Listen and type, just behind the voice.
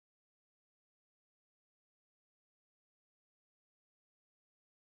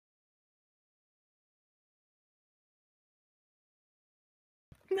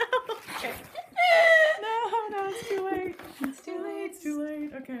it's too late. It's too late. It's too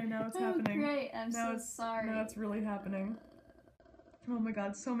late. Okay, now it's happening. Great. I'm so sorry. Now it's really happening. Oh my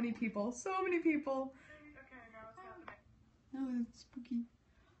god, so many people. So many people. Okay, now it's happening. Oh, it's spooky.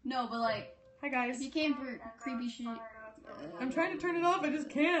 No, but like, hi guys. if you came for creepy shit. I'm trying to turn it off, I just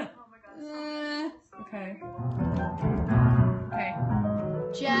can't. Okay. Okay.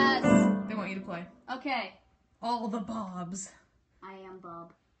 Jazz. They want you to play. Okay. All the Bobs. I am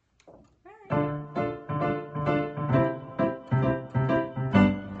Bob.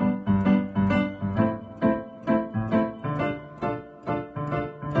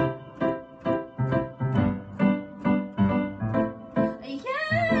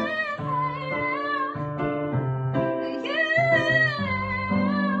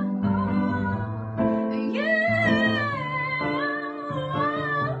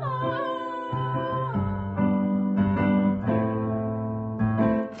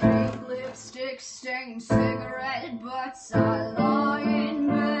 Stained cigarette butts are lying,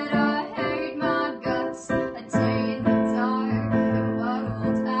 but I hate my guts. A day in the dark, a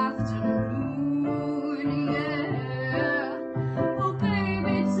muddled afternoon, yeah. Oh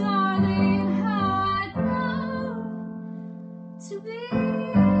baby, darling, how I'd love to be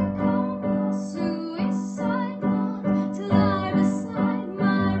a suicide blonde, to lie beside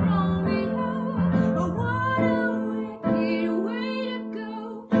my Romeo. Oh, what a wicked way to go.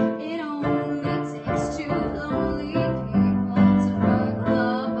 It only takes two lonely people to fuck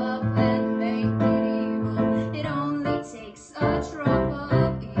love up and make it evil. It only takes a drop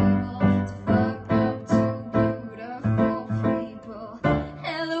of evil to fuck up two beautiful people.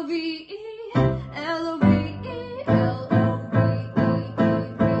 L-O-V-E, L-O-V-E, L-O-V-E-E-V-O-L,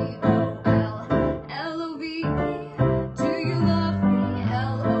 L-O-V-E, do you love me?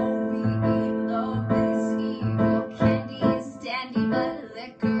 L-O-V-E, love is evil. Candy is dandy, but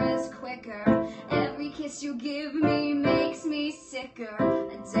liquor is quicker. Every kiss you give me makes me sicker.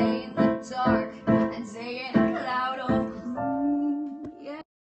 A day in the dark, a day in a cloud of blue. Yeah.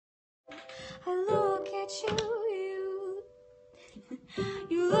 I look at you,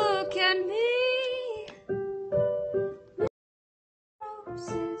 you look at me.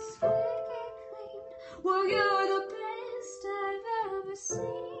 Roses squeaky clean. Well, you're the best I've ever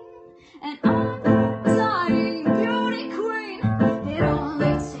seen, and I'm the dying beauty queen. It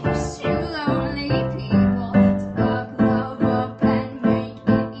only takes two lonely people to fuck love up and make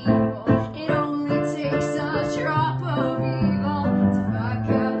it evil. It only takes a drop of evil to fuck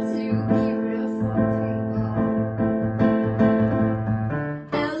up two beautiful people.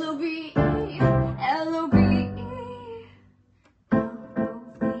 L-O-V-E, L-O-V-E,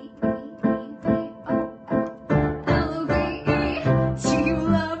 L-O-V-E, do you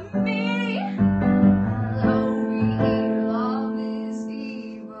love me? L-O-V-E, love is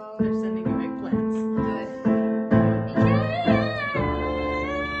evil. They're sending you big plans.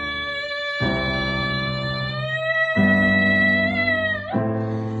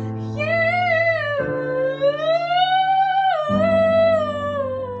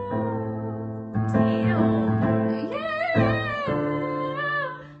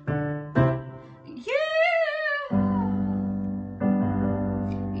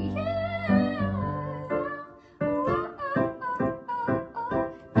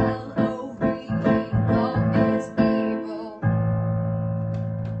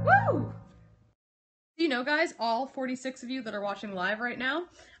 You know, guys, all 46 of you that are watching live right now,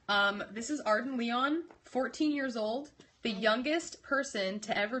 this is Arden Leon, 14 years old, the youngest person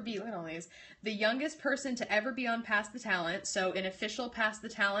to ever be, look at all these, the youngest person to ever be on Pass the Talent, so an official Pass the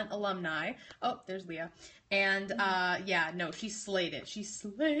Talent alumni. Oh, there's Leah. And, yeah, no, she slayed it. She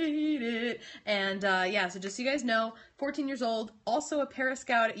slayed it. And, yeah, so just so you guys know, 14 years old, also a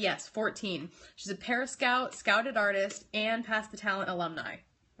Parascout, yes, 14. She's a Parascout, scouted artist, and Pass the Talent alumni.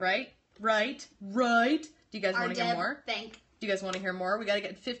 Right? Right. Do you guys want to hear more? Thank. Do you guys want to hear more? We got to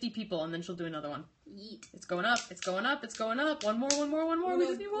get 50 people, and then she'll do another one. Yeet. It's going up. It's going up. It's going up. One more. We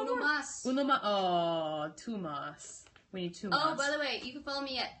just need one more. Uno mas. Oh, two mas. We need two mas. Oh, by the way, you can follow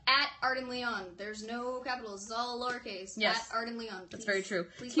me at Arden Leon. There's no capitals. It's all lowercase. Yes. At Arden Leon. That's very true.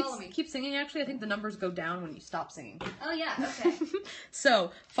 Please follow me. Keep singing, actually. I think the numbers go down when you stop singing. Oh, yeah. Okay. So,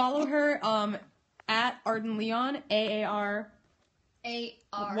 follow her at Arden Leon, A-A-R...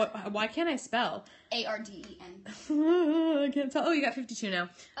 A-R... What? Why can't I spell? A-R-D-E-N. I can't tell. Oh, you got 52 now.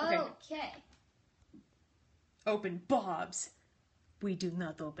 Okay. Open Bobs. We do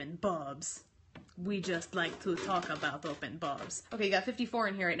not open Bobs. We just like to talk about open Bobs. Okay, you got 54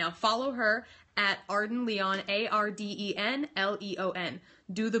 in here right now. Follow her at Arden Leon, A-R-D-E-N-L-E-O-N.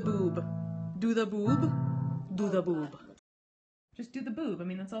 Do the boob. Do the boob. Do the boob. Just do the boob. I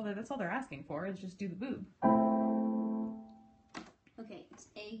mean, that's all they're asking for, is just do the boob.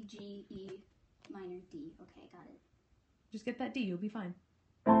 A, G, E, minor, D. Okay, got it. Just get that D, you'll be fine.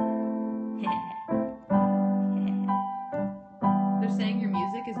 They're saying your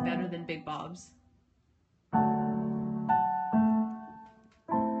music is better than Big Bob's.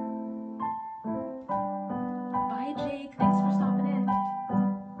 Bye, Jake. Thanks for stopping in.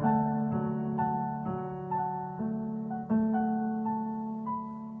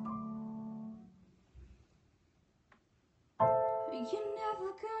 You're never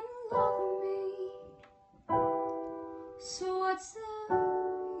gonna love me, so what's the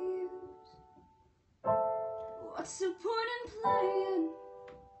use? What's the point in playing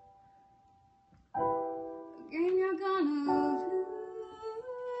a game you're gonna lose?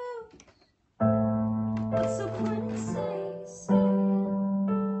 What's the point in saying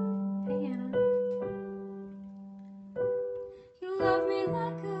Hey, Hannah. you love me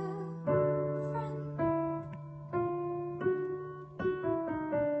like a friend?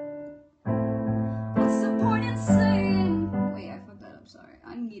 What's the point in saying? Wait, I fucked that up. Sorry,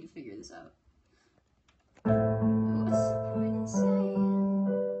 I need to figure this out. What's the point in saying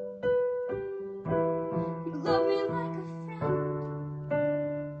you love me like a friend?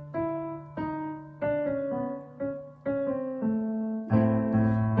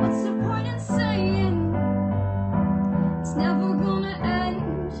 What's the point in saying it's never gonna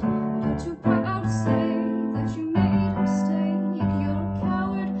end? You're too proud to say that you made a mistake. You're a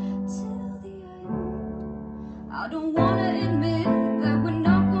coward till the end. I don't wanna admit that we're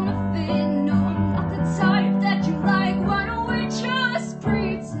not gonna fit. No, I'm not the type that you like. Why don't we just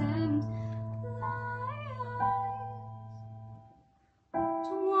pretend? Lies.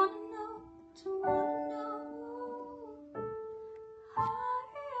 Don't wanna know, don't wanna know. I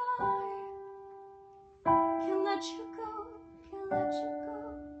can't let you go, can't let you go.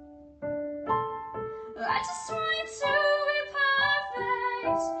 I just want it to be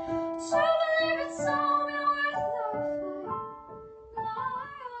perfect, to believe it's all been worth the fight.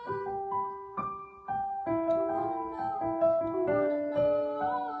 Don't wanna know.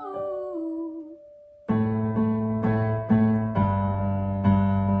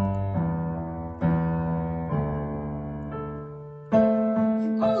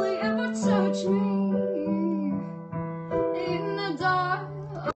 You only ever touch me in the dark.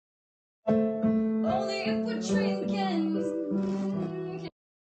 Only if we're drinking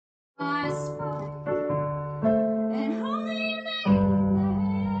I spark. And only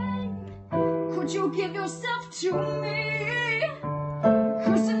then could you give yourself to me.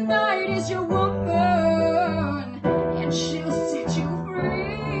 'Cause tonight is your woman, and she'll set you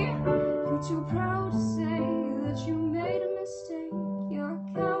free. You're too proud to say that you made a mistake. You're a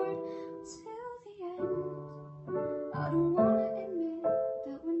coward till the end. I don't wanna admit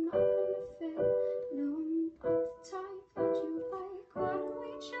that we're not gonna fit. No, I'm not the type that you like. Why don't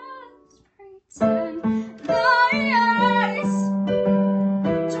we just pretend? Lies.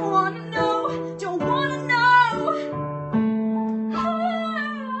 Don't wanna know, don't wanna know.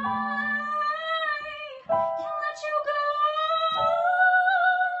 I can't let you go.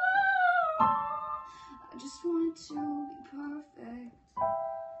 I just want it to be perfect,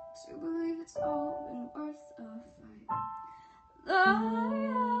 to believe it's all been worth a fight.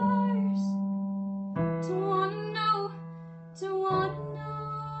 Liars. Don't wanna know, don't wanna know.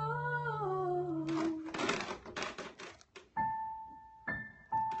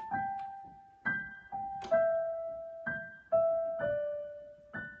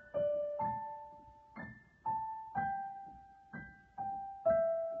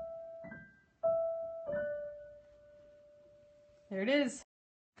 There it is.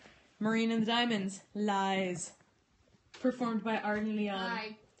 Marine and the Diamonds. Lies. Performed by Arden Leon.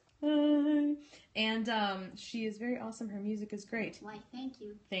 Hi. Hi. And she is very awesome. Her music is great. Why, thank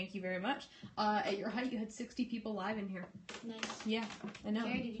you. Thank you very much. At your height, you had 60 people live in here. Nice. Yeah, I know.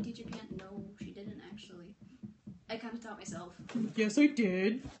 Carrie, did you teach your piano? No, she didn't actually. I kind of taught myself. Yes, I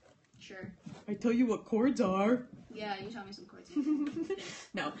did. Sure. I tell you what chords are. Yeah, you taught me some chords.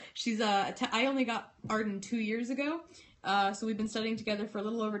 No, she's I only got Arden 2 years ago, so we've been studying together for a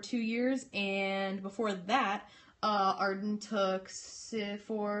little over 2 years, and before that, Arden took 6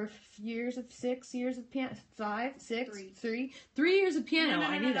 years of piano, 5, 6, 3 years of piano. No,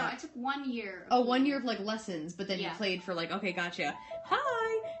 I knew that. I took 1 year. Oh, 1 year of like lessons, but then you Yeah. played for like, okay, gotcha.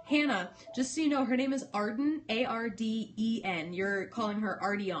 Hi, Hannah. Just so you know, her name is Arden, Arden. You're calling her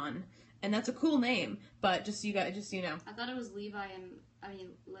Ardeon, and that's a cool name. But just so you know. I thought it was Levi and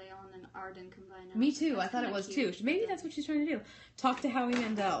Leon and Arden combined. Me too. I thought it was too. Maybe that's what she's trying to do. Talk to Howie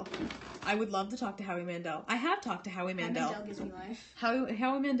Mandel. I would love to talk to Howie Mandel. I have talked to Howie Mandel. Mandel gives me life.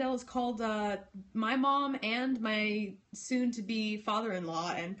 Howie Mandel is called my mom and my soon-to-be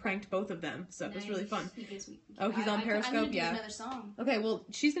father-in-law and pranked both of them. So it was really fun. He's on Periscope. I'm gonna do another song. Okay, well,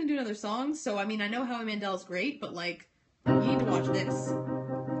 she's gonna do another song. So I mean, I know Howie Mandel's great, but like, you need to watch this.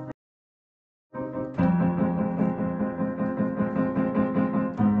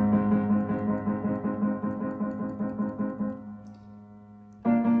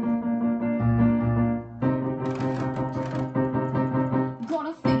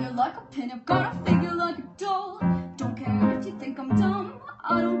 Gotta figure like a pin-up, gotta figure like a doll. Don't care if you think I'm dumb,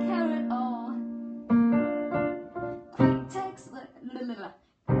 I don't care at all. Quick text,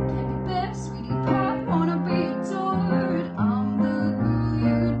 candy bear, sweetie pie, wanna be adored. I'm the girl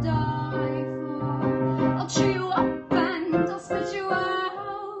you die for. I'll chew you up and I'll spit you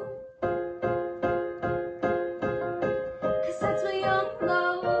out. 'Cause that's what young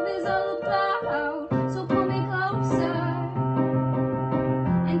love is all about. So pull me closer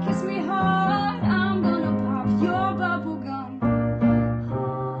and kiss me hard. I'm gonna pop your bubble gum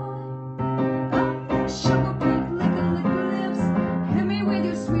hard. I'm sugar pink, lick lips. Hit me with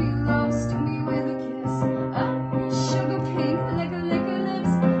your sweet love, stick me with a kiss. I'm sugar pink, lick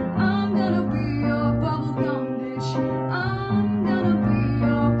lips. I'm gonna be your bubble gum bitch. I'm gonna be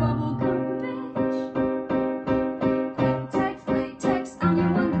your bubble gum bitch. Quick text, I'm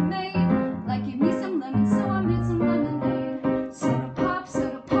your wonder maid. Like give me some lemon, so I made some lemonade. Soda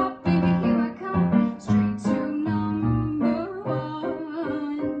pop, baby, here I come. Straight to number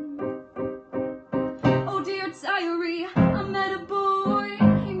one. Oh dear diary, I met a boy.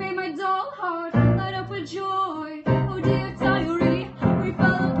 He made my doll heart light up with joy. Oh dear diary, we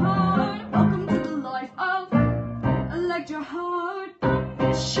fell apart. Welcome to the life of Electra Heart.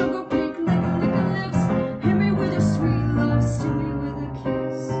 I'm sugar pink, lick lips. Hit me with your sweet love, stick me with a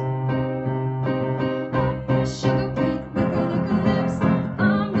kiss. I'm sugar pink, lick lips.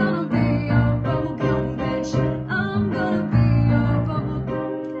 I'm gonna be your bubblegum bitch. I'm gonna be your bubblegum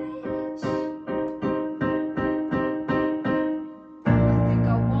bitch. I think I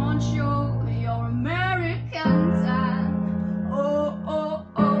want your American time. Oh, oh,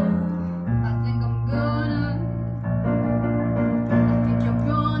 oh. I think you're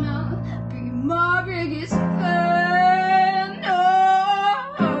gonna be my biggest fan. Oh.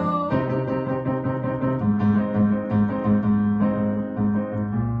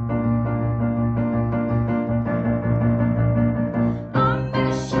 I'm a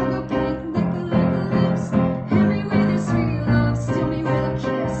sugar pink, lick lips. Hit me with your sweet love, steal me with a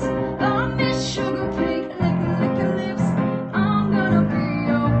kiss. I'm a sugar pink, lick lips. I'm gonna be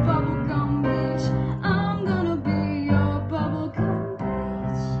your bubblegum bitch. I'm gonna be your bubblegum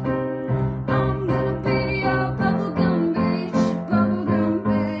bitch. I'm gonna be your bubblegum bitch, bubblegum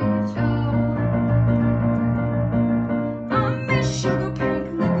bitch. Oh. I'm a sugar pink,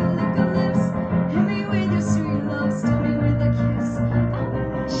 lick lips. Hit me with your sweet love, steal me with a kiss. I'm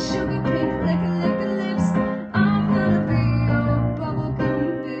a sugar pink, lick lips. I'm gonna be your bubblegum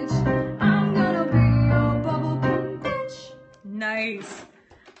bitch. I'm gonna be your bubblegum bitch. Nice.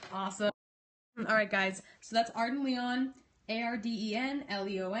 Awesome. All right, guys. So that's Arden Leon, ARDEN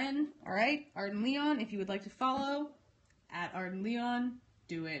LEON. All right, Arden Leon. If you would like to follow at Arden Leon,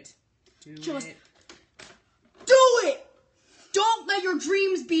 do it. Just it. do it! Don't let your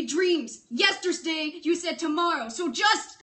dreams be dreams. Yesterday you said tomorrow, so just